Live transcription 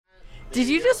Did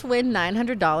you just win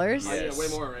 $900? Yes. Way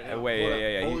more right now.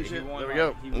 Yeah. Holy He shit. won There we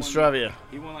like- go. he won Australia.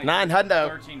 like- He won like 900.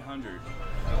 1,300.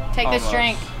 Take this Almost.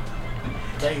 drink.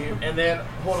 Thank you. And then,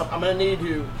 hold up. I'm going to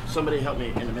need somebody to help me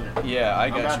in a minute. Yeah, I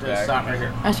I'm got about you to back. stop right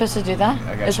here. I'm supposed to do that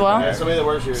I got as you well? back. Yeah, somebody that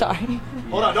works here. Sorry.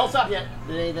 Hold on. Don't stop yet.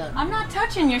 It ain't done. I'm not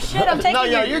touching your shit. I'm taking No,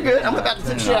 your... you're good. I'm about to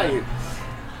take shit out of you.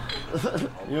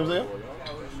 You know what I'm saying?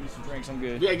 Some drinks, I'm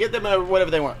good. Yeah, get them whatever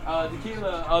they want.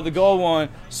 Tequila, the gold one,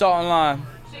 salt and lime.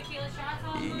 Tequila shots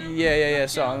on? Yeah,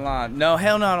 salt and lime. No,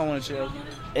 hell no, I don't want to chill.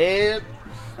 And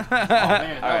oh man,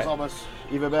 that All was almost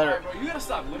even better. Bro, you gotta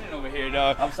stop winning over here,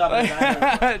 dog. I'm stopping at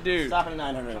 900. Dude. Stopping at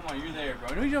 900. Come on, you're there,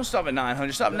 bro. No, you don't stop at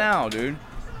 900. Stop now, dude.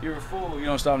 You're a fool. You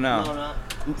don't stop now. No, I'm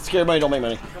not. Scared money don't make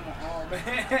money. Come on,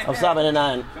 man. I'm stopping at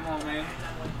 9. Come on, man.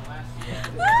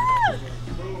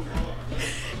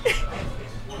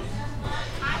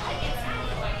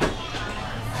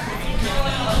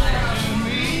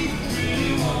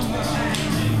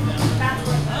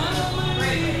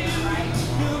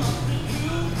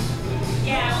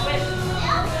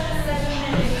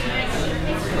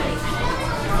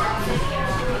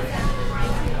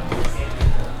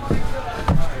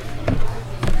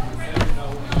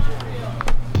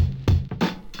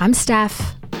 I'm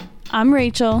Steph, I'm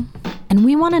Rachel. and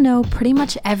we want to know pretty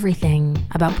much everything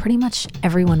about pretty much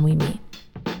everyone we meet.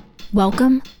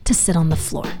 Welcome to Sit on the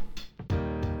Floor.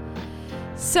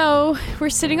 So we're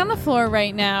sitting on the floor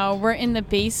right now. We're in the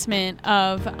basement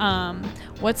of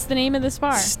what's the name of this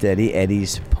bar? Steady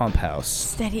Eddie's Pump House.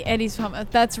 Steady Eddie's Pump.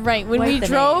 That's right. When Quite we the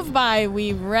drove name. by,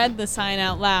 we read the sign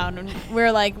out loud, and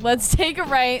we're like, "Let's take a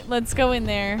right. Let's go in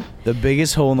there." The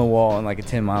biggest hole in the wall in like a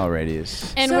 10-mile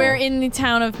radius. And So- we're in the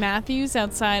town of Matthews,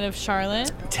 outside of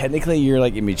Charlotte. Technically, you're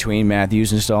like in between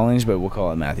Matthews and Stallings, but we'll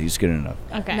call it Matthews. Good enough.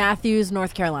 Okay. Matthews,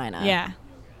 North Carolina. Yeah.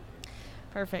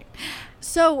 Perfect.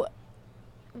 So,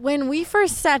 when we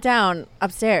first sat down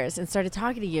upstairs and started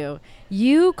talking to you,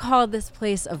 you called this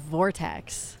place a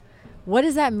vortex. What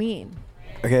does that mean?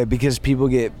 Okay, because people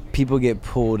get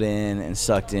pulled in and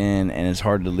sucked in, and it's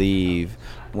hard to leave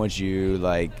once you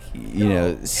like, you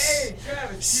know.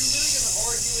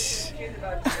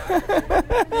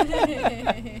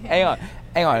 Hang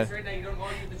on.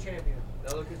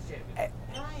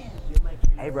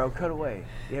 Hey, bro, cut away.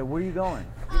 Yeah, where you going?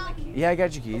 Yeah, I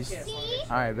got your keys.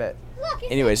 All right, bet.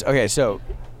 Anyways, okay, so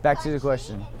back to the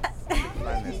question.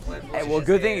 Hey, well,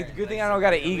 good thing I don't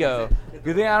got an ego.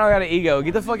 Good thing I don't got an ego.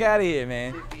 Get the fuck out of here,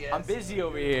 man. I'm busy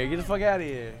over here. Get the fuck out of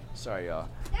here. Sorry, y'all.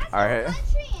 All right.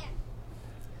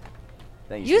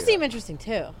 Thank You sweetheart. seem interesting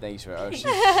too. Thank you, sweetheart. Oh, she's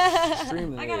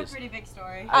extremely I got a is. pretty big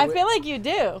story. I feel like you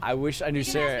do. I wish I knew can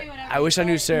ask Sarah. me whenever I wish I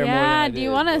knew Sarah more than I Yeah. did. Do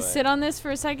you want to but- sit on this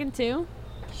for a second too?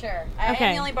 Sure. I Okay.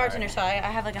 am the only bartender, so I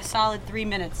have like a solid 3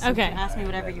 minutes. So Okay. You can ask me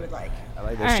whatever you would like. I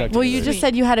like All right. structure Well, you to just it.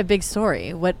 said you had a big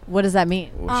story. What does that mean?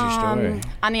 What's your story?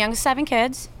 I'm the youngest of 7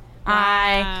 kids. Wow.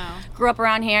 I grew up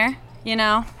around here, you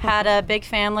know, had a big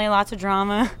family, lots of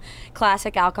drama,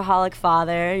 classic alcoholic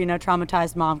father, you know,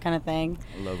 traumatized mom kind of thing.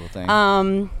 Local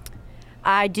thing.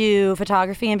 I do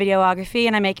photography and videography,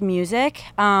 and I make music.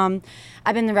 I've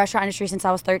been in the restaurant industry since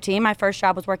I was 13. My first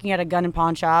job was working at a gun and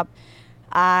pawn shop.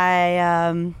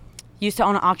 I used to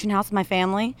own an auction house with my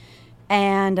family,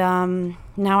 and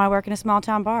now I work in a small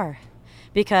town bar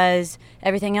because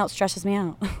everything else stresses me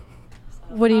out.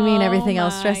 What do you mean Oh everything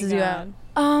else my stresses you out?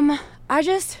 God.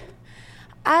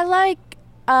 I like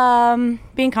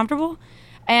being comfortable,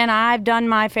 and I've done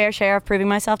my fair share of proving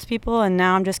myself to people, and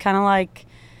now I'm just kind of like,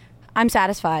 I'm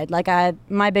satisfied. Like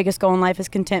my biggest goal in life is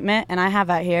contentment, and I have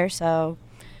that here, so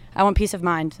I want peace of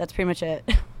mind. That's pretty much it.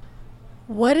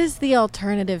 What is the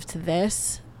alternative to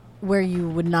this where you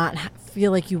would not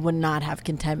feel like you would not have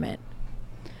contentment?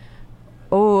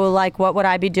 Oh, like what would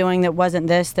I be doing that wasn't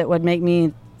this that would make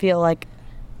me feel like,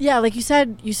 Yeah, like you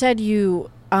said you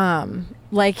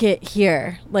like it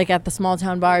here, like at the small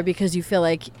town bar, because you feel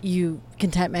like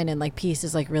contentment and like peace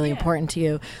is like really important to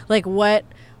you. Like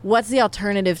what's the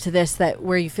alternative to this that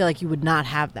where you feel like you would not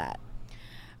have that?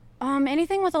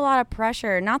 anything with a lot of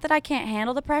pressure. Not that I can't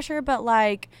handle the pressure, but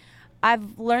like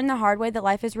I've learned the hard way that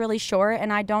life is really short,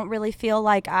 and I don't really feel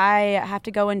like I have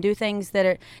to go and do things that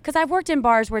are, because I've worked in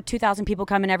bars where 2,000 people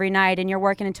come in every night and you're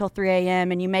working until 3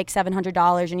 a.m. and you make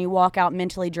 $700 and you walk out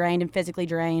mentally drained and physically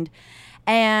drained.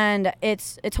 And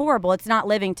it's horrible. It's not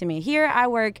living to me. Here I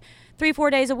work 3-4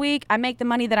 days a week. I make the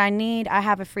money that I need. I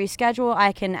have a free schedule.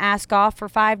 I can ask off for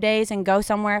 5 days and go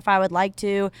somewhere if I would like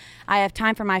to. I have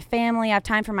time for my family. I have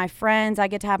time for my friends. I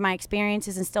get to have my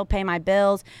experiences and still pay my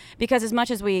bills. Because as much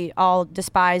as we all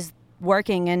despise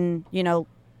working and, you know,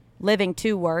 living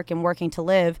to work and working to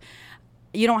live,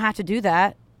 you don't have to do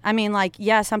that. I mean, like,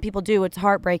 yeah, some people do. It's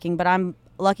heartbreaking, but I'm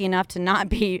lucky enough to not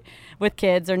be with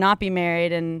kids or not be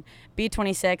married and be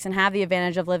 26 and have the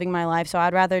advantage of living my life. So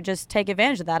I'd rather just take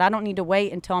advantage of that. I don't need to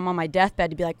wait until I'm on my deathbed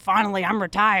to be like, finally, I'm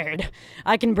retired.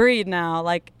 I can breathe now.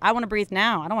 Like, I want to breathe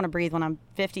now. I don't want to breathe when I'm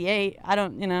 58. I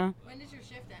don't, When does your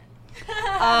shift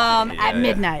end? at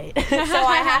midnight. So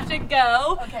I have to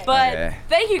go. Okay. But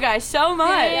thank you guys so much.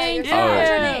 Thank you. What's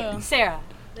your name? Sarah.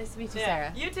 Nice to meet you,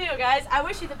 Sarah. You too, guys. I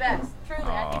wish you the best. Truly,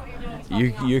 I think what you're doing is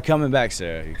fucking awesome. You're coming back,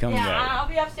 Sarah. You're coming back. I'll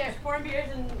be upstairs pouring beers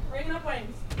and bringing up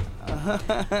wings.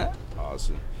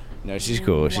 Awesome. No, she's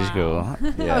cool. She's cool.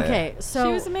 Yeah. Okay, so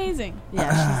She was amazing. yeah,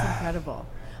 she's incredible.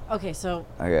 Okay, so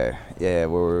Okay. Yeah.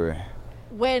 Where were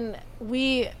we? when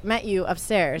we met you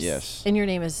upstairs, Yes. and your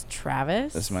name is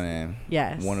Travis. That's my name.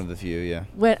 Yes. One of the few. Yeah.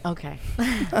 When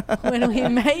when we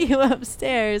met you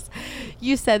upstairs,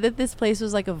 you said that this place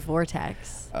was like a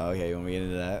vortex. Oh, okay. You want me to get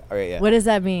into that? Okay. Yeah. What does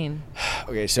that mean?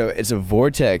 Okay, so it's a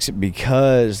vortex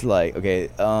because, like, a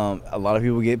lot of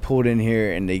people get pulled in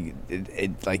here and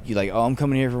oh, I'm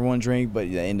coming here for one drink,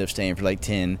 but they end up staying for like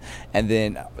 10, and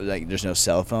then like there's no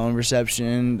cell phone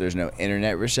reception, there's no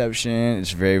internet reception.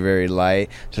 It's very, very light.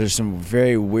 So there's some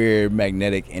very weird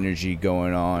magnetic energy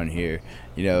going on here,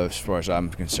 as far as I'm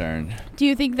concerned. Do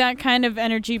you think that kind of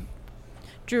energy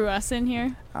drew us in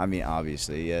here? I mean,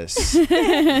 obviously, yes.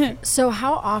 So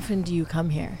how often do you come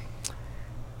here?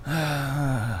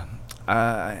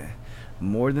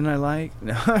 More than I like.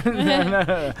 No,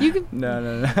 no. You can.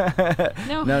 No.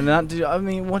 No. No, not. I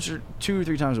mean, once or 2 or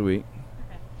 3 times a week.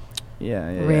 Yeah.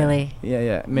 Really?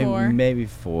 Yeah. Maybe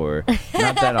 4.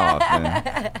 Not that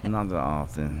often. Not that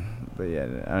often. But yeah,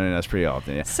 I mean that's pretty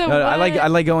often. Yeah. So no, I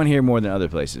like going here more than other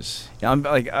places. Yeah,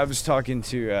 I was talking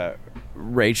to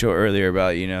Rachel earlier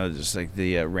about just like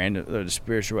the the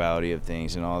spirituality of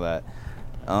things and all that.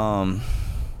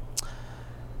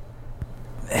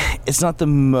 It's not the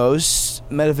most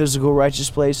metaphysical righteous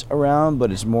place around,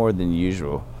 but it's more than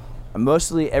usual.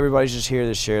 Mostly everybody's just here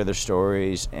to share their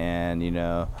stories and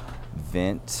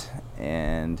vent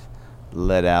and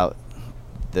let out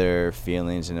their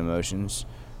feelings and emotions.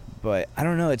 But I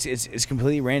don't know, it's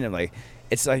completely random. Like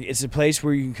it's a place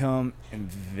where you can come and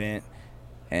vent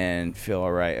and feel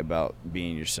all right about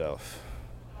being yourself.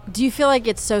 Do you feel like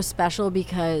it's so special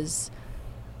because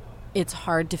it's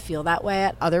hard to feel that way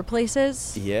at other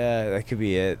places? Yeah, that could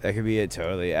be it.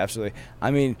 Totally, absolutely.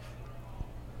 I mean,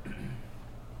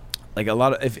 like a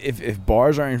lot of if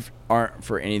bars aren't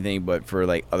for anything but for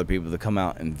like other people to come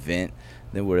out and vent,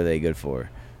 then what are they good for?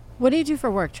 What do you do for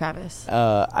work, Travis?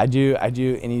 I do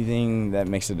anything that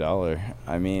makes $1.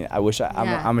 I mean,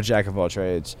 I'm a jack of all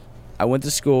trades. I went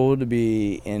to school to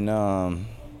be in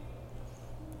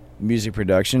music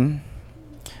production,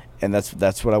 and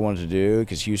that's what I wanted to do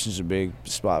because Houston's a big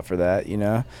spot for that,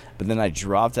 But then I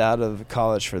dropped out of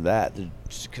college for that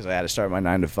because I had to start my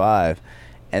 9 to 5,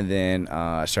 and then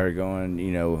I started going,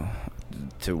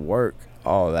 to work,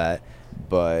 all of that.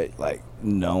 But like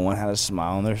no one had a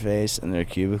smile on their face in their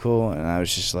cubicle, and I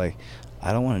was just like,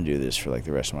 I don't want to do this for like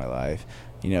the rest of my life.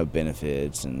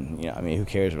 Benefits and I mean, who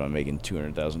cares if I'm making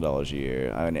 $200,000 a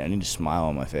year? I need a smile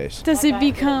on my face. Does it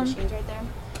become? Machines right there.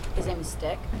 His name is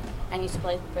Stick, and he used to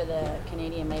play for the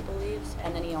Canadian Maple Leafs,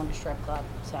 and then he owned a strip club.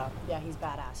 So yeah, he's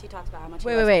badass. He talks about how much.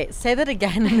 Wait. Say that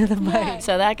again into the mic.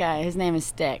 So that guy, his name is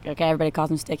Stick. Okay, everybody calls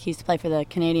him Stick. He used to play for the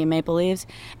Canadian Maple Leafs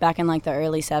back in like the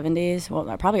early 70s, well,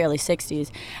 probably early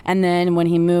 60s. And then when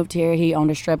he moved here, he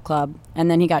owned a strip club, and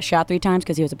then he got shot 3 times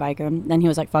because he was a biker. Then he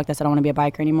was like, "Fuck this! I don't want to be a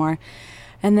biker anymore."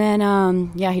 And then,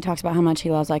 he talks about how much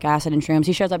he loves, like, acid and shrooms.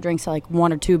 He shows up, drinks, like,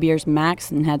 1 or 2 beers max,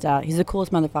 and heads out. He's the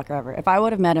coolest motherfucker ever. If I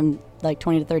would have met him, like,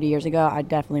 20 to 30 years ago, I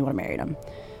definitely would have married him.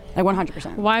 Like,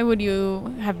 100%. Why would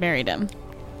you have married him?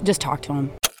 Just talk to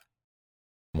him.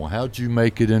 Well, how'd you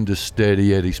make it into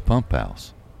Steady Eddie's Pump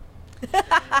House?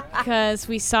 Because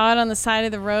we saw it on the side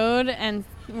of the road and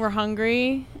were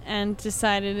hungry and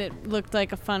decided it looked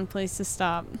like a fun place to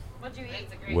stop. What'd you eat?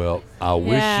 Well, I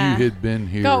wish you had been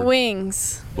here Got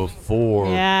wings. before.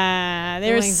 Yeah, they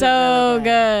The were wings so are really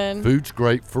good. Food's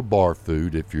great for bar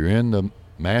food. If you're in the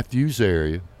Matthews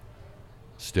area,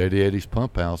 Steady Eddie's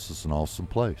Pump House is an awesome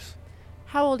place.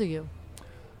 How old are you?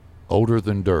 Older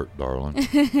than dirt, darling.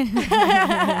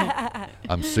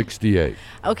 I'm 68.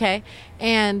 Okay.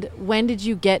 And when did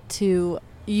you get to?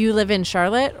 You live in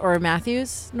Charlotte or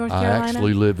Matthews, North I Carolina?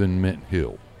 actually live in Mint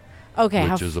Hill, Okay.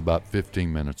 which is about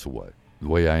 15 minutes away. The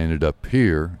way I ended up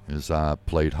here is I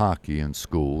played hockey in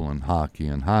school and hockey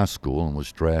in high school and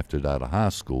was drafted out of high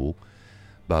school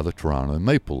by the Toronto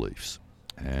Maple Leafs.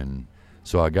 And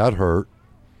so I got hurt.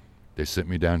 They sent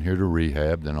me down here to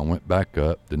rehab. Then I went back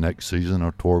up. The next season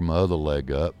I tore my other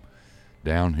leg up.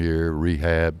 Down here,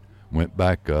 rehab, went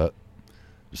back up.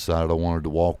 Decided I wanted to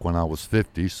walk when I was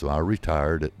 50, so I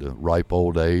retired at the ripe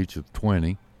old age of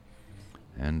 20.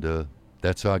 And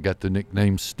that's how I got the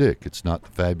nickname Stick. It's not the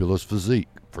fabulous physique,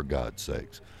 for God's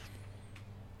sakes.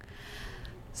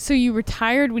 So you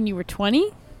retired when you were 20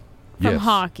 from Yes.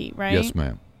 hockey, right? Yes,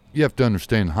 ma'am. You have to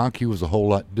understand, hockey was a whole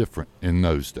lot different in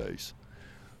those days.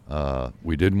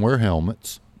 We didn't wear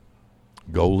helmets.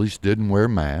 Goalies didn't wear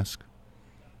masks.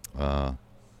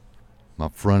 My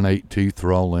front 8 teeth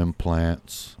are all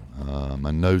implants.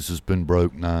 My nose has been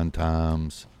broke 9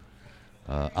 times.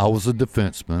 I was a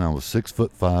defenseman. I was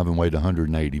 6'5" and weighed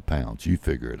 180 pounds. You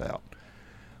figure it out.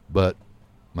 But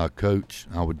my coach,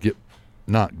 I would get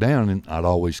knocked down, and I'd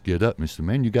always get up and he said,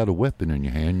 "Man, you got a weapon in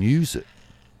your hand. Use it."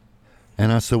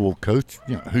 And I said, "Well, Coach,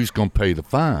 who's going to pay the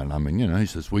fine?" I mean, he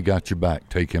says, "We got your back.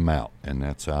 Take him out." And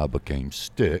that's how I became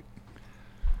Stick.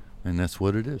 And that's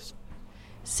what it is.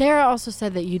 Sarah also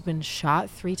said that you'd been shot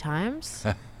 3 times.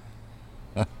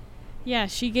 Yeah,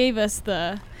 she gave us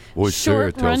the Boy, Sarah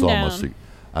short tells all my rundown. secrets.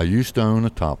 I used to own a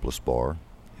topless bar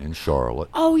in Charlotte.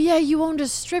 Oh yeah, you owned a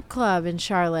strip club in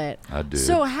Charlotte. I did.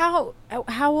 So how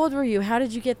old were you? How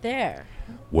did you get there?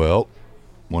 Well,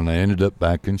 when I ended up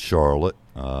back in Charlotte,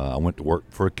 I went to work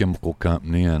for a chemical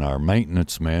company, and our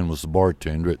maintenance man was the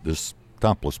bartender at this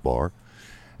topless bar.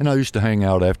 And I used to hang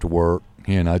out after work.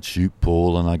 He and I'd shoot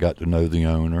pool, and I got to know the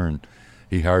owner, and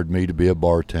he hired me to be a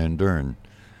bartender, and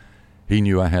he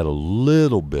knew I had a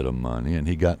little bit of money, and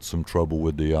he got some trouble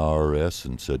with the IRS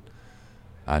and said,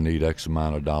 "I need X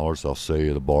amount of dollars. I'll sell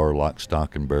you the bar lock,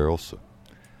 stock, and barrel." So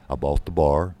I bought the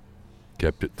bar,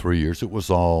 kept it 3 years. It was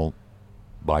all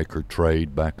biker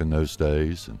trade back in those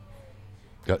days, and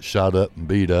got shot up and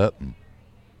beat up. And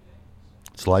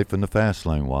it's life in the fast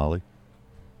lane, Wally.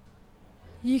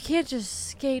 You can't just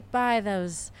skate by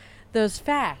those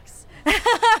facts.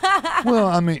 Well,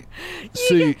 I mean,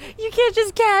 see, You can't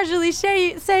just casually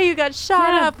say you got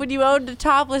shot Yeah. up when you owned a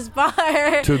topless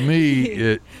bar. to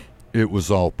me, it was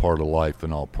all part of life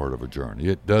and all part of a journey.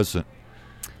 It doesn't.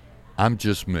 I'm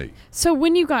just me. So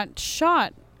when you got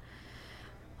shot,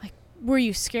 like, were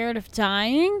you scared of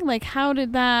dying? Like, how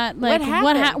did that? Like,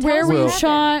 happened? where Tell were us you what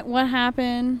shot? What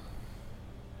happened?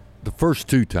 The first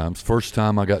 2 times. First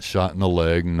time I got shot in the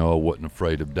leg. No, I wasn't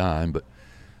afraid of dying. But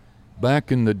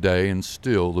back in the day, and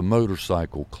still, the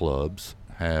motorcycle clubs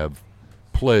have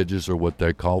pledges, or what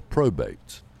they call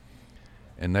probates.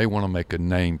 And they want to make a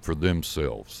name for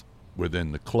themselves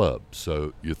within the club.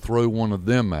 So you throw one of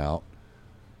them out,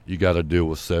 you got to deal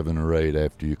with 7 or 8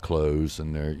 after you close.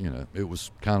 And there, it was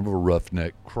kind of a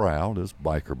roughneck crowd. It was a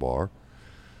biker bar.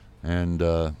 And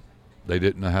they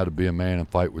didn't know how to be a man and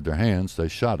fight with their hands. They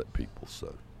shot at people.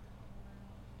 So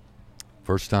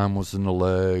first time was in the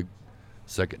leg.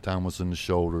 Second time was in the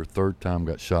shoulder. Third time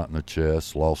got shot in the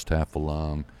chest, lost half a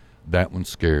lung. That one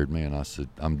scared me, and I said,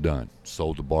 "I'm done."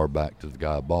 Sold the bar back to the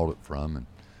guy I bought it from, and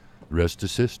the rest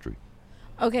is history.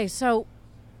 Okay, so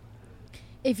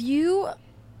if you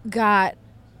got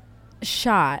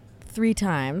shot 3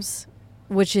 times,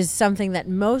 which is something that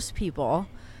most people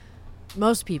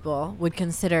would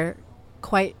consider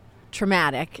quite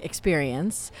traumatic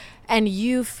experience, and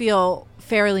you feel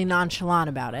fairly nonchalant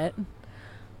about it,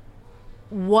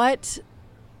 what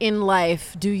in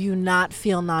life do you not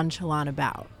feel nonchalant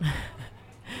about?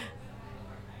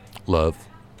 Love.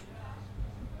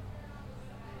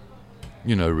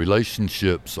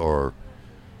 Relationships are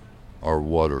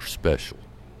what are special.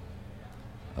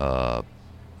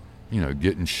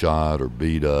 Getting shot or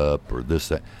beat up or this,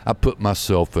 that. I put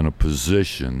myself in a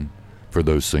position for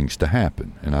those things to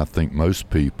happen. And I think most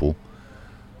people,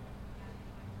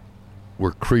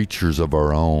 we're creatures of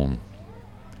our own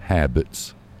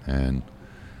habits. And,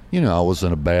 I was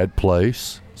in a bad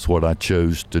place. It's what I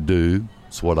chose to do.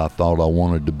 It's what I thought I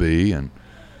wanted to be. And,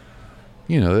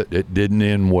 it didn't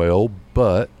end well.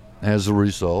 But as a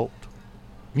result,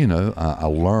 I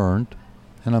learned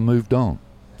and I moved on.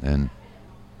 And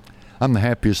I'm the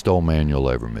happiest old man you'll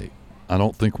ever meet. I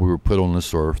don't think we were put on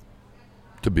this earth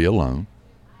to be alone.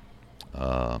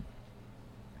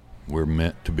 We're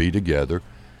meant to be together.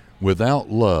 Without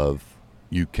love,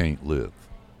 you can't live.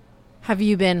 Have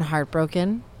you been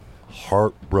heartbroken?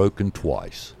 Heartbroken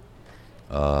twice.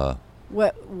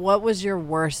 What was your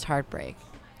worst heartbreak?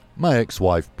 My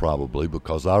ex-wife probably,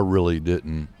 because I really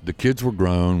didn't. The kids were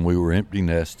grown. We were empty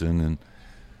nesting, and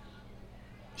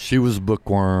she was a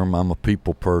bookworm. I'm a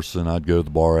people person. I'd go to the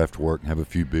bar after work and have a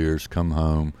few beers, come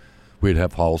home. We'd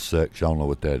have hall sex. Y'all know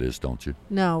what that is, don't you?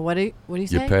 No, what do you You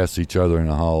say? pass each other in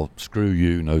the hall. Screw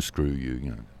you, no screw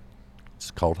you.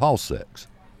 It's called hall sex.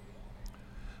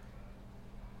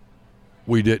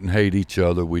 We didn't hate each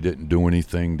other. We didn't do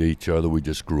anything to each other. We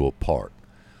just grew apart.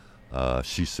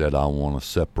 She said, I want to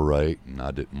separate, and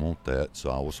I didn't want that, so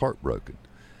I was heartbroken.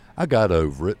 I got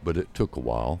over it, but it took a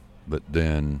while. But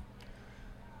then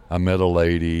I met a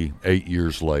lady 8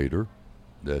 years later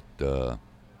that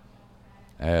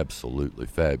absolutely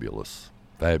fabulous.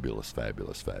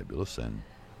 And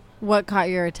What caught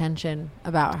your attention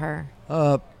about her?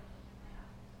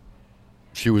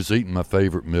 she was eating my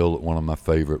favorite meal at one of my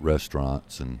favorite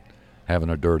restaurants and having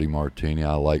a dirty martini.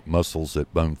 I like mussels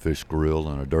at Bonefish Grill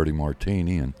and a dirty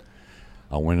martini. And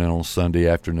I went in on Sunday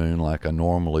afternoon like I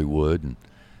normally would, and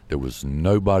there was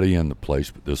nobody in the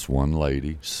place but this one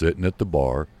lady sitting at the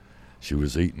bar. She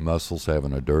was eating mussels,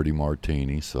 having a dirty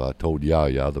martini. So I told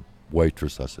Yaya, the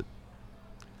waitress, I said,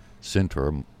 send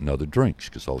her another drink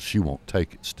because she won't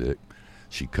take it, Stick.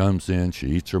 She comes in, she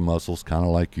eats her mussels kind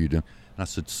of like you do. And I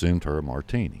said, send her a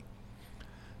martini.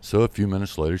 So a few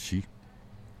minutes later, she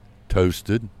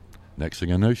toasted. Next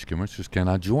thing I know, she came in, she says, can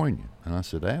I join you? And I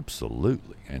said,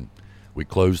 absolutely. And we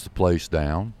closed the place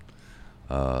down,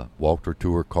 walked her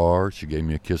to her car. She gave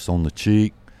me a kiss on the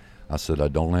cheek. I said, I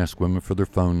don't ask women for their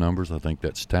phone numbers. I think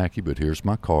that's tacky, but here's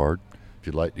my card. If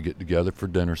you'd like to get together for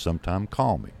dinner sometime,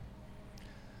 call me.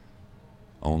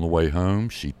 On the way home,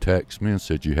 she texted me and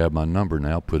said, you have my number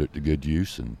now, put it to good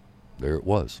use, and there it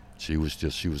was. She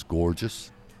was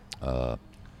gorgeous,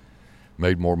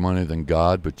 made more money than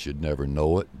God, but you'd never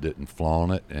know it, didn't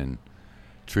flaunt it, and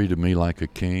treated me like a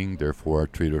king, therefore I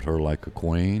treated her like a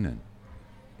queen, and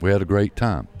we had a great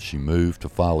time. She moved to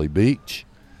Folly Beach,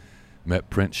 met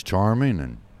Prince Charming,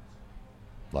 and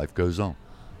life goes on.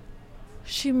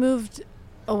 She moved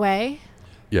away?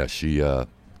 Yeah, she had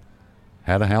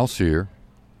a house here.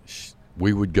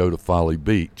 We would go to Folly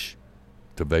Beach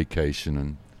to vacation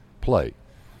and play.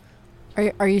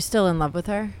 Are you still in love with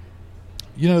her?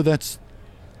 You know, that's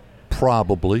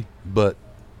probably, but...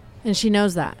 And she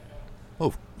knows that?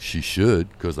 Oh, she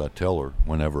should, because I tell her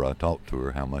whenever I talk to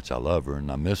her how much I love her and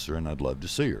I miss her and I'd love to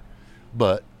see her.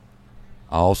 But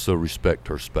I also respect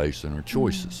her space and her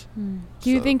choices. Mm-hmm. Do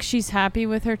you think she's happy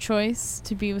with her choice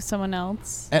to be with someone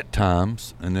else? At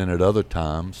times, and then at other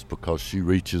times, because she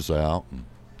reaches out and,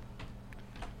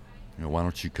 you know, why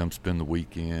don't you come spend the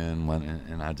weekend?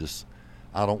 And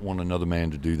I don't want another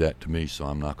man to do that to me, so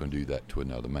I'm not going to do that to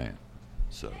another man.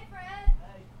 So, Hey, Fred.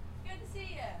 Good to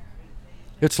see you.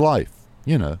 it's life,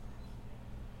 you know.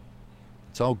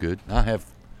 It's all good. I have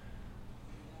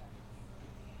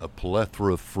a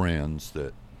plethora of friends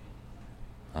that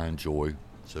I enjoy,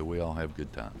 so we all have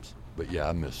good times. But yeah,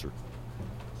 I miss her.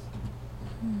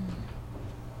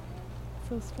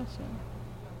 So special.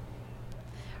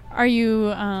 Are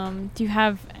you, do you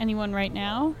have anyone right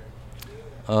now?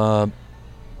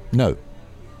 No.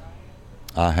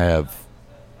 I have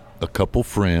a couple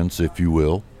friends, if you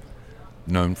will,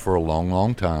 known for a long,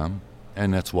 long time,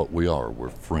 and that's what we are. We're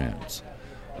friends.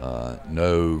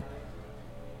 No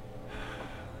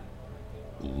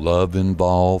love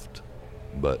involved,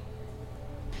 but...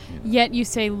 Yet you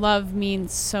say love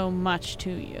means so much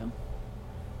to you.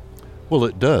 Well,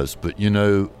 it does, but you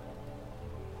know,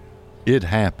 it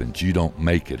happens. You don't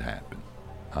make it happen.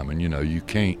 I mean, you know, you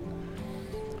can't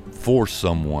force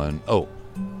someone, oh,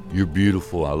 you're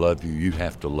beautiful, I love you, you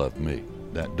have to love me.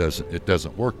 It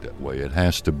doesn't work that way. It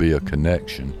has to be a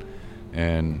connection.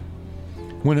 And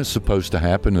when it's supposed to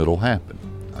happen, it'll happen.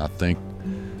 I think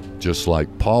just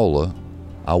like Paula,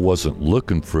 I wasn't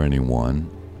looking for anyone.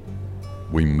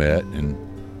 We met and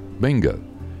bingo.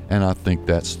 And I think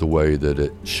that's the way that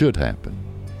it should happen.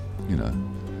 You know,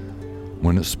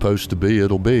 when it's supposed to be,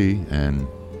 it'll be. And,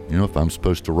 you know, if I'm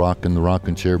supposed to rock in the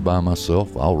rocking chair by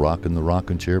myself, I'll rock in the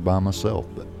rocking chair by myself.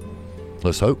 But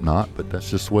let's hope not, but that's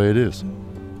just the way it is.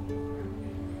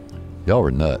 Y'all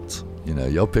are nuts. You know,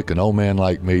 y'all pick an old man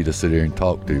like me to sit here and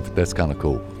talk to, but that's kind of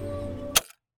cool.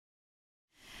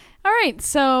 All right,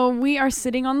 so we are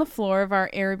sitting on the floor of our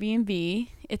Airbnb.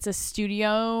 It's a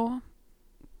studio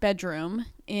bedroom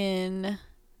in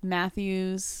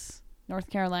Matthews, North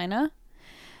Carolina.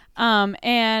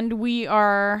 And we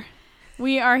are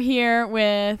here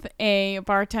with a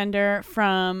bartender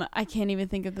from, I can't even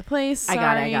think of the place. Sorry.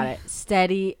 I got it.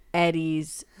 Steady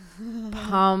Eddie's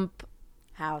Pump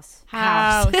House.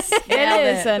 It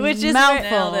is a Which is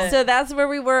mouthful. So that's where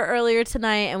we were earlier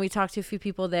tonight, and we talked to a few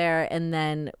people there, and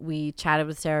then we chatted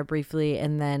with Sarah briefly,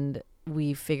 and then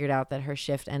we figured out that her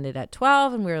shift ended at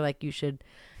 12, and we were like, you should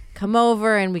come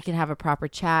over and we can have a proper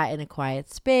chat in a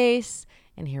quiet space.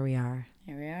 And here we are.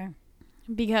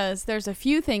 Because there's a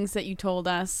few things that you told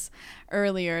us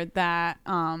earlier that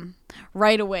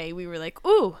right away we were like,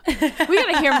 ooh, we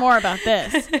got to hear more about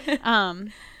this.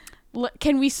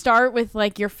 Can we start with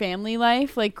like your family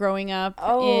life, like growing up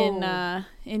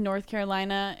in North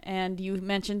Carolina? And you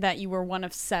mentioned that you were one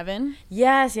of 7.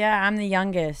 Yes, yeah, I'm the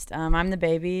youngest. I'm the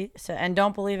baby. So, and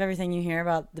don't believe everything you hear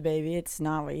about the baby. It's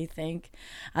not what you think.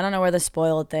 I don't know where the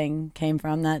spoiled thing came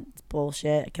from. That's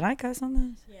bullshit. Can I cuss on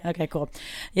this? Yeah. Okay, cool.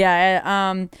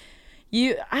 Yeah.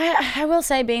 I will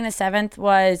say being the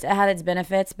 7th it had its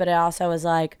benefits, but it also was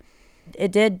like,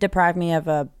 it did deprive me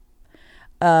of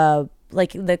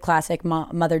like the classic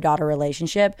mother-daughter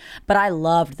relationship, but I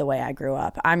loved the way I grew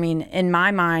up. I mean, in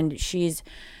my mind, she's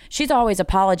always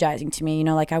apologizing to me, you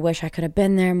know, like, I wish I could have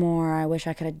been there more. I wish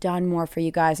I could have done more for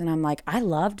you guys. And I'm like,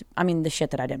 the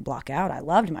shit that I didn't block out. I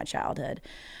loved my childhood.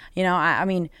 You know, I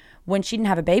mean, when she didn't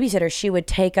have a babysitter, she would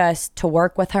take us to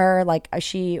work with her. Like,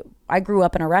 I grew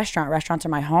up in a restaurant. Restaurants are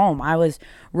my home. I was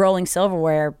rolling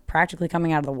silverware practically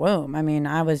coming out of the womb. I mean,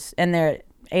 I was in there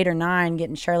 8 or 9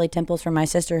 getting Shirley Temples from my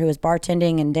sister, who was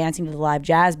bartending and dancing to the live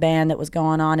jazz band that was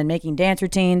going on and making dance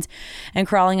routines and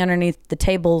crawling underneath the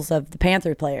tables of the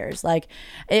Panther players. Like,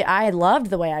 I loved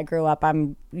the way I grew up.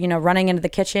 I'm, you know, running into the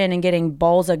kitchen and getting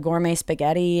bowls of gourmet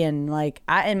spaghetti, and like,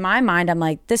 in my mind, I'm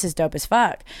like, this is dope as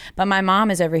fuck. But my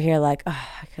mom is over here like, oh,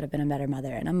 I could have been a better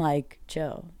mother. And I'm like,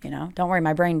 chill, you know, don't worry.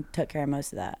 My brain took care of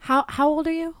most of that. How old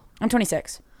are you? I'm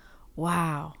 26.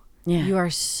 Wow. Yeah. You are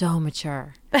so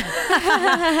mature.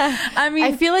 I mean,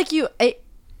 I feel like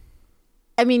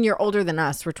I mean, you're older than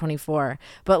us. We're 24.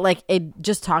 But like,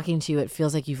 just talking to you, it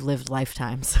feels like you've lived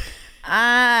lifetimes.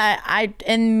 I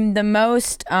in the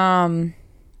most humble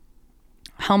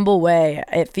way,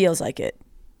 it feels like it.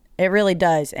 It really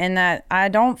does. And that I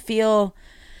don't feel,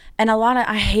 and a lot of,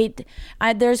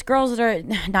 there's girls that are,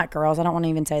 not girls, I don't want to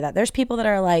even say that. There's people that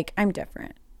are like, I'm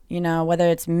different. You know, whether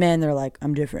it's men, they're like,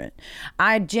 I'm different.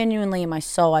 I genuinely, in my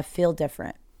soul, I feel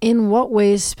different. In what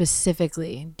ways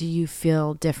specifically do you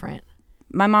feel different?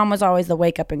 My mom was always the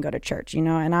wake up and go to church, you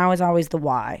know, and I was always the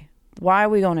why. Why are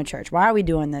we going to church? Why are we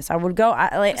doing this? I would go.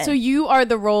 So you are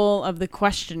the role of the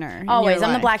questioner. Always.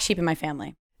 I'm the black sheep in my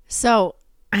family. So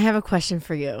I have a question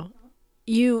for you.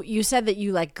 You said that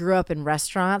you like grew up in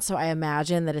restaurants, so I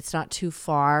imagine that it's not too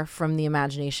far from the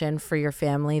imagination for your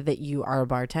family that you are a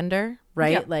bartender,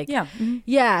 right? Yeah. Like, yeah. Mm-hmm.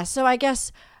 Yeah. So I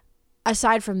guess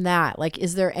aside from that, like,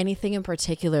 is there anything in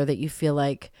particular that you feel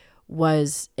like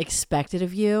was expected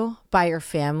of you by your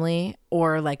family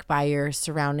or like by your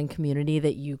surrounding community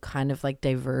that you kind of like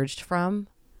diverged from?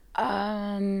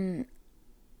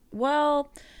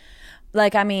 Well,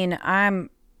 like, I mean,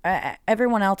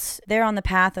 everyone else, they're on the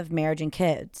path of marriage and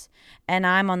kids, and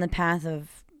I'm on the path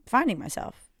of finding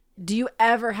myself. Do you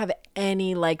ever have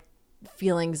any like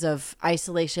feelings of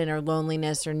isolation or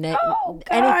loneliness or anything about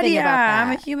that?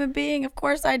 I'm a human being. Of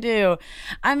course I do.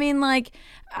 I mean, like,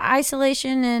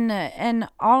 isolation and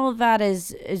all of that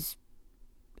is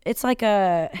it's like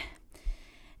a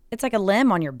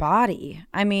limb on your body.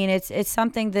 I mean, it's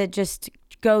something that just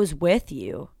goes with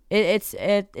you.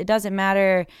 It doesn't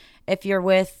matter if you're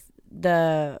with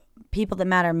the people that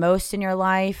matter most in your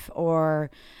life or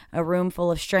a room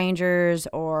full of strangers,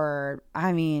 or,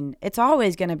 I mean, it's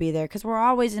always going to be there because we're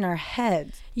always in our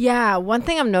heads. Yeah. One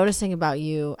thing I'm noticing about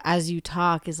you as you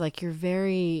talk is like you're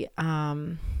very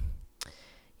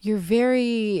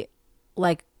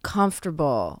like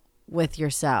comfortable with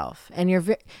yourself, and you're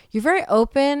very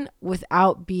open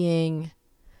without being.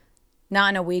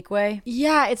 Not in a weak way.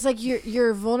 Yeah, it's like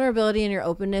your vulnerability and your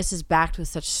openness is backed with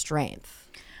such strength.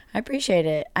 I appreciate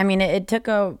it. I mean, it took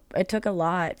a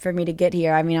lot for me to get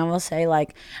here. I mean, I will say,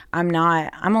 like, I'm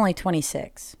only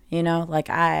 26, you know, like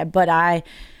I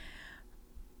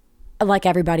like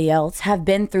everybody else have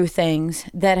been through things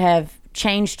that have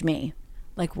changed me.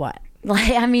 Like what?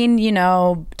 Like, I mean, you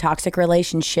know, toxic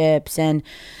relationships and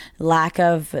lack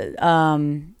of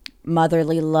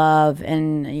motherly love,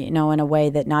 and, you know, in a way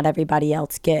that not everybody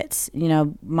else gets. You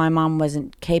know, my mom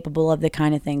wasn't capable of the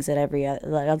kind of things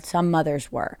that some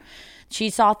mothers were.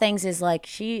 She saw things as like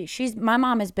my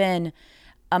mom has been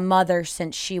a mother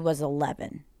since she was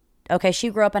 11. Okay,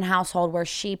 she grew up in a household where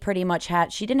she pretty much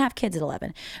she didn't have kids at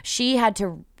 11. She had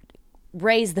to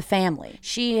raise the family.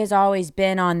 She has always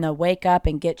been on the wake up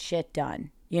and get shit done,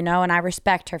 you know, and I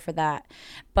respect her for that.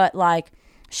 But like,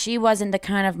 she wasn't the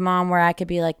kind of mom where I could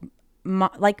be like,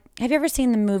 have you ever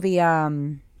seen the movie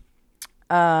Inside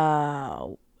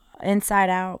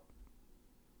Out?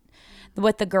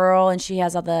 With the girl, and she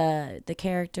has all the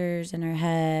characters in her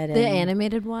head. The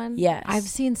animated one? Yes. I've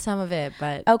seen some of it,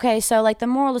 but... Okay, so like the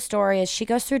moral of the story is she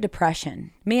goes through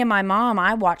depression. Me and my mom,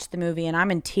 I watched the movie and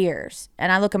I'm in tears. And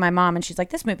I look at my mom and she's like,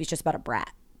 this movie's just about a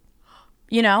brat.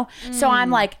 You know? So I'm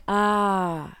like,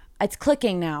 it's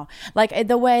clicking now. Like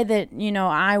the way that, you know,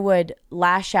 I would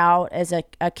lash out as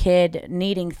a kid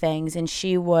needing things, and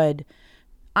she would,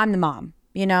 I'm the mom,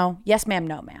 you know, yes ma'am,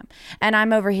 no ma'am. And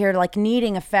I'm over here like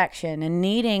needing affection and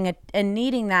needing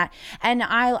that. And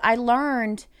I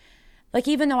learned, like,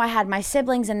 even though I had my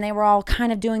siblings and they were all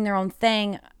kind of doing their own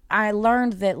thing, I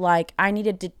learned that like I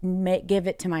needed to give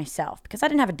it to myself, because I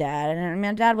didn't have a dad. And I mean,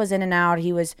 my dad was in and out.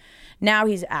 Now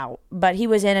he's out, but he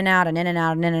was in and out and in and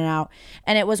out and in and out.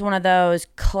 And it was one of those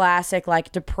classic,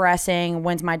 like, depressing,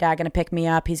 when's my dad going to pick me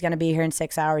up? He's going to be here in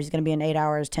 6 hours. He's going to be in 8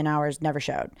 hours, 10 hours, never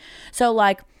showed. So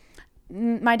like,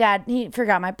 my dad, he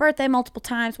forgot my birthday multiple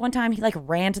times. One time he like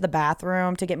ran to the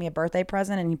bathroom to get me a birthday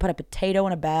present, and he put a potato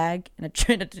in a bag, in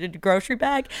a grocery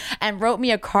bag, and wrote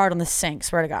me a card on the sink,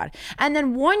 swear to God. And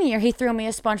then one year he threw me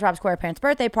a SpongeBob SquarePants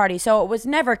birthday party, so it was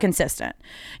never consistent,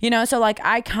 you know? So like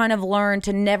I kind of learned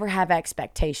to never have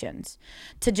expectations,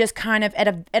 to just kind of at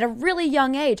a really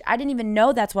young age, I didn't even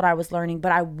know that's what I was learning,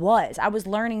 but I was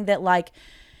learning that like,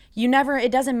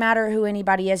 it doesn't matter who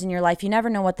anybody is in your life. You never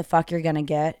know what the fuck you're going to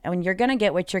get. I mean, you're going to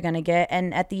get what you're going to get.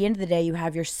 And at the end of the day, you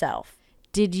have yourself.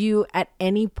 Did you at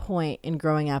any point in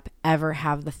growing up ever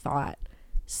have the thought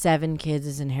 7 kids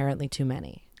is inherently too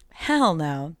many? Hell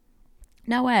no.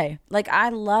 No way. Like, I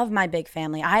love my big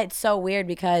family. It's so weird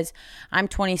because I'm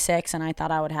 26 and I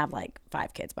thought I would have like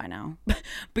 5 kids by now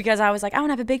because I was like, I want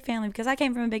to have a big family because I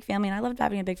came from a big family and I loved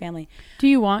having a big family. Do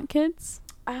you want kids?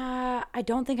 I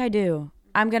don't think I do.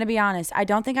 I'm going to be honest. I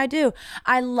don't think I do.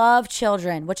 I love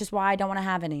children, which is why I don't want to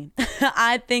have any.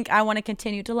 I think I want to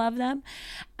continue to love them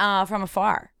from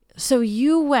afar. So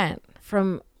you went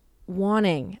from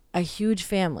wanting a huge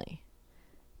family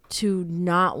to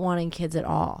not wanting kids at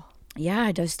all.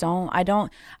 Yeah,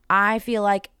 I feel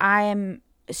like I am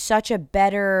such a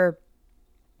better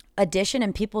addition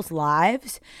in people's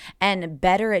lives and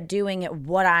better at doing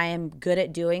what I am good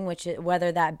at doing, which is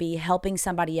whether that be helping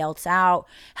somebody else out,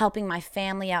 helping my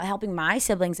family out, helping my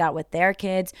siblings out with their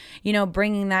kids, you know,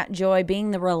 bringing that joy,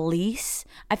 being the release.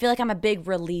 I feel like I'm a big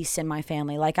release in my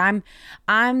family. Like I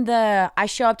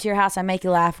show up to your house, I make you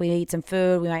laugh, we eat some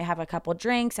food, we might have a couple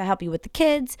drinks, I help you with the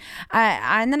kids,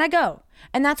 and then I go.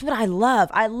 And that's what I love.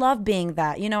 I love being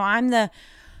that. You know,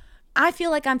 I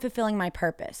feel like I'm fulfilling my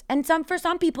purpose. And for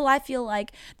some people, I feel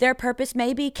like their purpose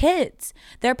may be kids.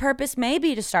 Their purpose may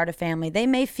be to start a family. They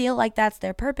may feel like that's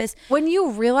their purpose. When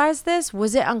you realized this,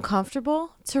 was it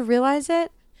uncomfortable to realize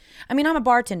it? I mean, I'm a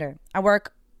bartender. I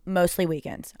work mostly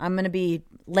weekends. I'm going to be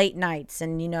late nights.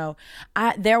 And, you know,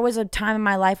 there was a time in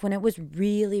my life when it was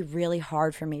really, really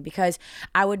hard for me because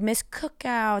I would miss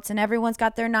cookouts and everyone's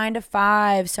got their 9 to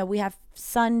 5. So we have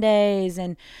Sundays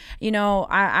and, you know,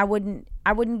 I wouldn't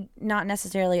not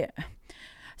necessarily,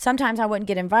 sometimes I wouldn't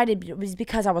get invited, but it was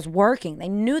because I was working. They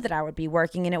knew that I would be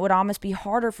working, and it would almost be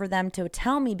harder for them to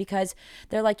tell me because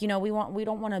they're like, you know, we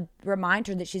don't want to remind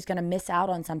her that she's going to miss out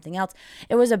on something else.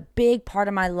 It was a big part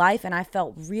of my life, and I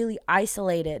felt really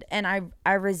isolated, and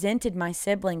I resented my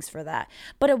siblings for that.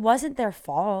 But it wasn't their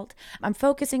fault. I'm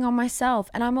focusing on myself,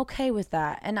 and I'm okay with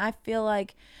that. And I feel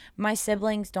like my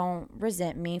siblings don't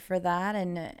resent me for that,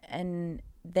 and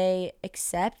they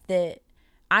accept that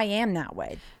I am that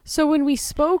way. So when we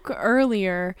spoke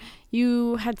earlier,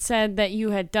 you had said that you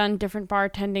had done different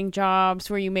bartending jobs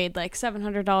where you made like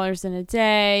 $700 in a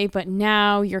day, but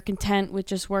now you're content with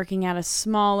just working at a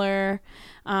smaller,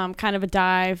 kind of a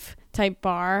dive type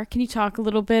bar. Can you talk a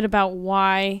little bit about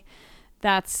why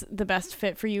that's the best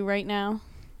fit for you right now?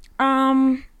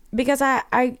 Because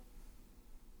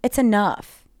it's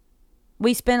enough.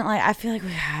 We spent I feel like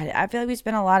we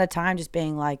spent a lot of time just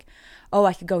being like, oh,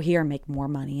 I could go here and make more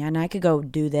money, and I could go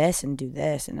do this and do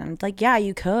this, and I'm like, yeah,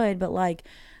 you could, but like,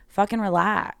 fucking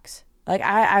relax. Like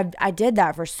I did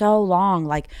that for so long,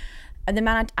 like, and the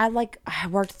amount I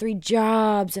worked 3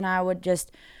 jobs, and I would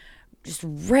just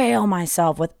rail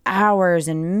myself with hours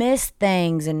and miss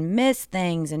things, and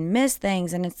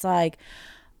it's like,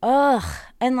 ugh.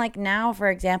 And like now, for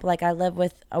example, like I live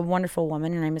with a wonderful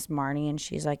woman. Her name is Marnie, and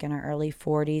she's like in her early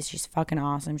 40s. She's fucking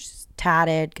awesome. She's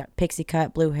tatted, got pixie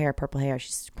cut, blue hair, purple hair.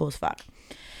 She's cool as fuck.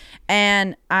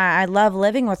 And I love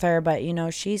living with her, but you know,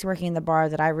 she's working in the bar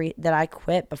that I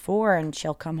quit before, and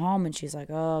she'll come home and she's like,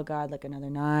 oh God, like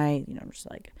another night, you know, just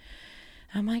like,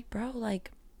 I'm like, bro, like,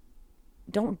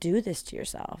 don't do this to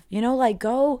yourself. You know, like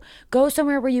go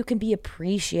somewhere where you can be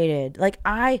appreciated. Like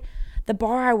the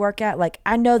bar I work at, like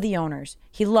I know the owners.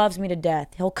 He loves me to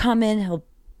death. He'll come in, he'll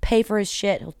pay for his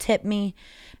shit. He'll tip me,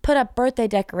 put up birthday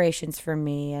decorations for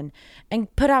me,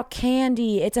 and put out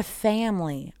candy. It's a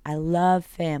family. I love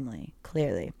family,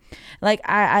 clearly. Like,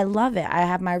 I love it. I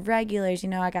have my regulars,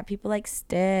 I got people like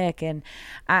Stick, and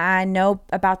I know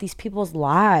about these people's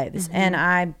lives,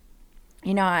 and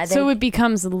so it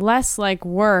becomes less like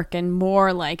work and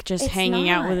more like just hanging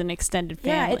out with an extended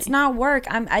family. Yeah, it's not work.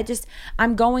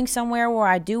 I'm going somewhere where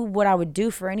I do what I would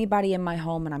do for anybody in my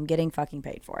home, and I'm getting fucking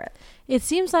paid for it. It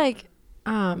seems like,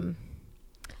 so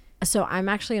I'm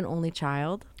actually an only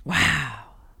child. Wow.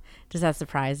 Does that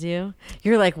surprise you?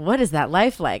 You're like, what is that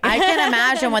life like? I can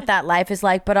imagine what that life is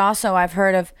like, but also I've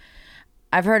heard of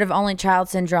only child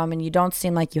syndrome, and you don't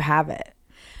seem like you have it.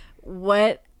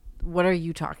 What are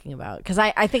you talking about? Because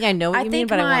I think I know what you mean,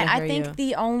 but I want to hear you. I think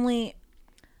the only,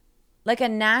 like, a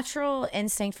natural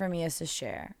instinct for me is to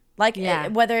share. Like,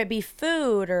 whether it be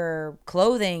food or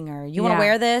clothing, or you want to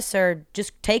wear this, or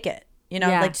just take it.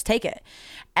 Like, just take it.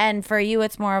 And for you,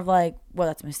 it's more of like, well,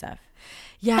 that's my stuff.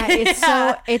 Yeah,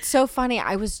 it's so funny.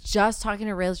 I was just talking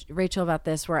to Rachel about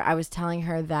this, where I was telling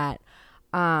her that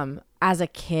as a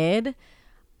kid,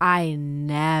 I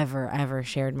never ever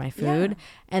shared my food,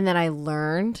 and then I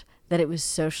learned that it was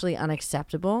socially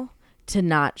unacceptable to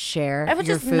not share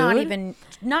your food.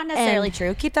 Not necessarily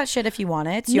true. Keep that shit if you want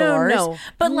it. It's yours. No.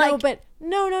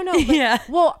 Yeah.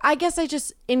 Well, I guess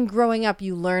in growing up,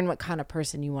 you learn what kind of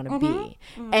person you want to be,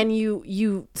 and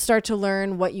you start to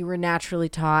learn what you were naturally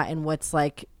taught and what's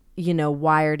like,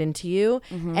 wired into you,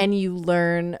 and you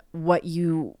learn what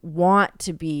you want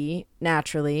to be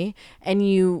naturally, and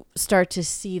you start to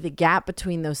see the gap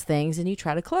between those things, and you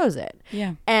try to close it.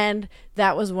 Yeah. And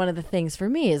that was one of the things for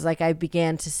me, is like, I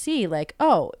began to see like,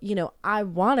 oh, I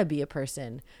want to be a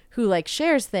person who like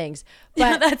shares things,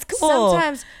 but that's cool.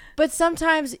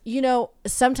 Sometimes,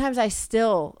 sometimes I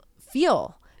still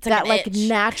feel that like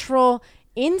natural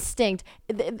instinct,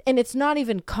 and it's not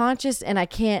even conscious, and I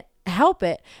can't help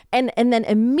it, and then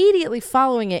immediately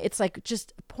following it, it's like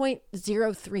just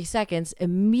 0.03 seconds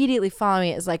immediately following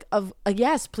it is like, of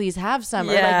yes, please have some,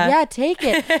 or like, take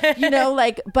it,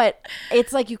 but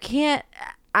it's like, you can't,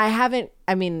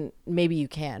 maybe you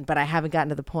can, but I haven't gotten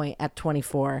to the point at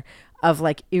 24 of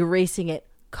like erasing it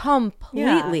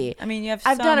completely.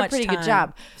 I've done a pretty good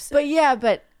job,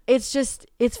 but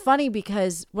it's funny,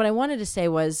 because what I wanted to say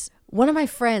was, one of my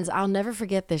friends, I'll never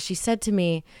forget this, she said to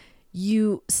me,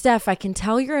 Steph, I can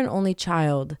tell you're an only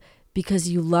child because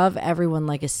you love everyone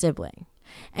like a sibling.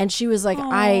 And she was like, it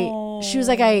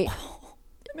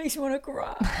makes me want to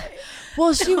cry.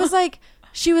 Well, she was like,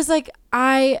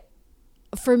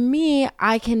 for me,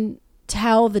 I can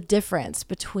tell the difference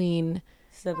between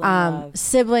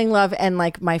sibling love and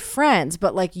like my friends,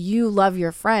 but like, you love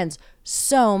your friends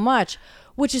so much,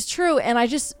 which is true. And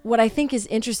what I think is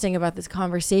interesting about this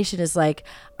conversation is like,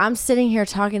 I'm sitting here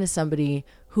talking to somebody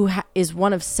who is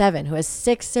one of 7, who has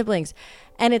 6 siblings.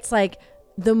 And it's like,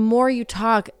 the more you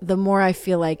talk, the more I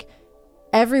feel like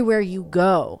everywhere you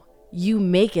go, you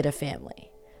make it a family.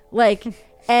 Like,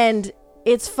 and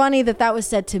it's funny that was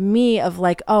said to me, of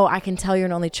like, oh, I can tell you're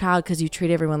an only child because you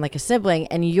treat everyone like a sibling,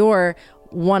 and you're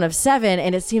one of 7,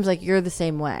 and it seems like you're the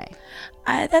same way.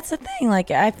 That's the thing. Like,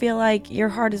 I feel like your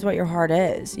heart is what your heart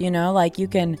is, like you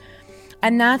can,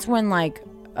 and that's when like,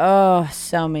 oh,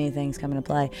 so many things come into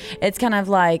play. It's kind of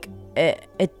like,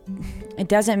 it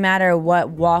doesn't matter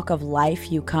what walk of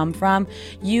life you come from,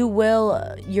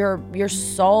 your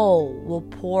soul will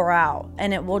pour out,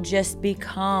 and it will just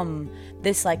become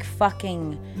this like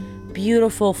fucking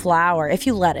beautiful flower if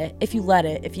you let it. If you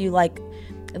like,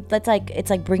 that's like, it's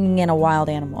like bringing in a wild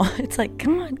animal. It's like,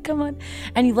 come on,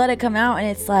 and you let it come out, and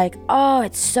it's like, oh,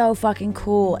 it's so fucking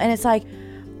cool. And it's like,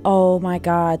 oh my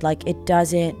God, like, it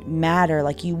doesn't matter.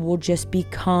 Like, you will just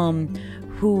become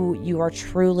who you are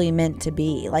truly meant to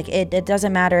be. Like, it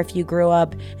doesn't matter if you grew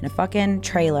up in a fucking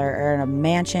trailer or in a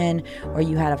mansion, or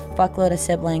you had a fuckload of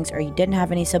siblings, or you didn't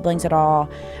have any siblings at all,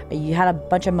 or you had a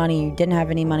bunch of money, you didn't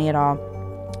have any money at all.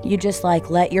 You just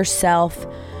like let yourself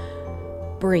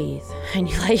breathe, and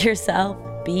you let yourself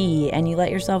be, and you let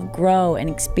yourself grow and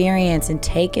experience and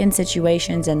take in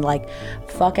situations, and like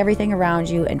fuck everything around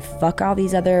you, and fuck all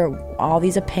these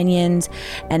opinions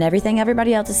and everything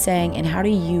everybody else is saying. And how do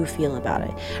you feel about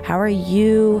it? How do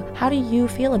you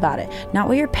feel about it? Not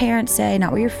what your parents say,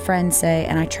 not what your friends say.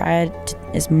 And I try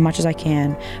as much as I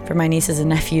can for my nieces and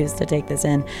nephews to take this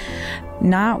in.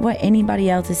 Not what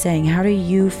anybody else is saying. How do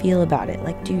you feel about it?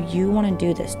 Like, do you want to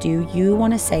do this? Do you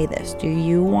want to say this? Do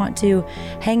you want to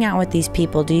hang out with these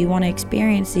people? Do you want to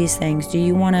experience these things? Do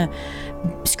you want to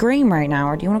scream right now?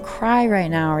 Or do you want to cry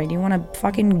right now? Or do you want to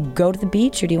fucking go to the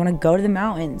beach? Or do you want to go to the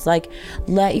mountains? Like,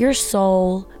 let your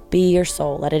soul be your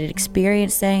soul. Let it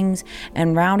experience things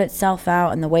and round itself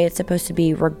out in the way it's supposed to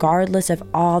be, regardless of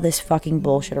all this fucking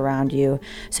bullshit around you.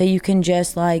 So you can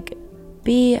just like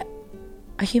be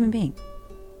a human being.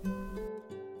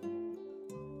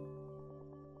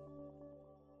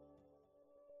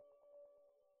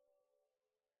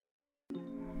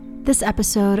 This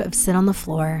episode of Sit on the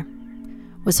Floor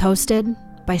was hosted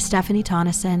by Stephanie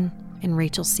Tonneson and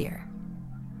Rachel Sear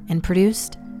and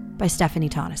produced by Stephanie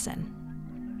Tonneson.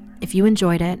 If you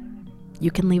enjoyed it,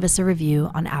 you can leave us a review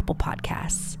on Apple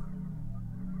Podcasts.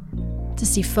 To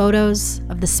see photos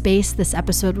of the space this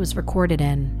episode was recorded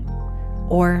in,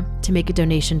 or to make a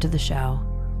donation to the show,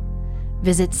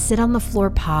 visit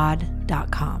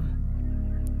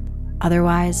sitonthefloorpod.com.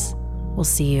 Otherwise, we'll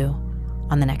see you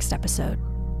on the next episode.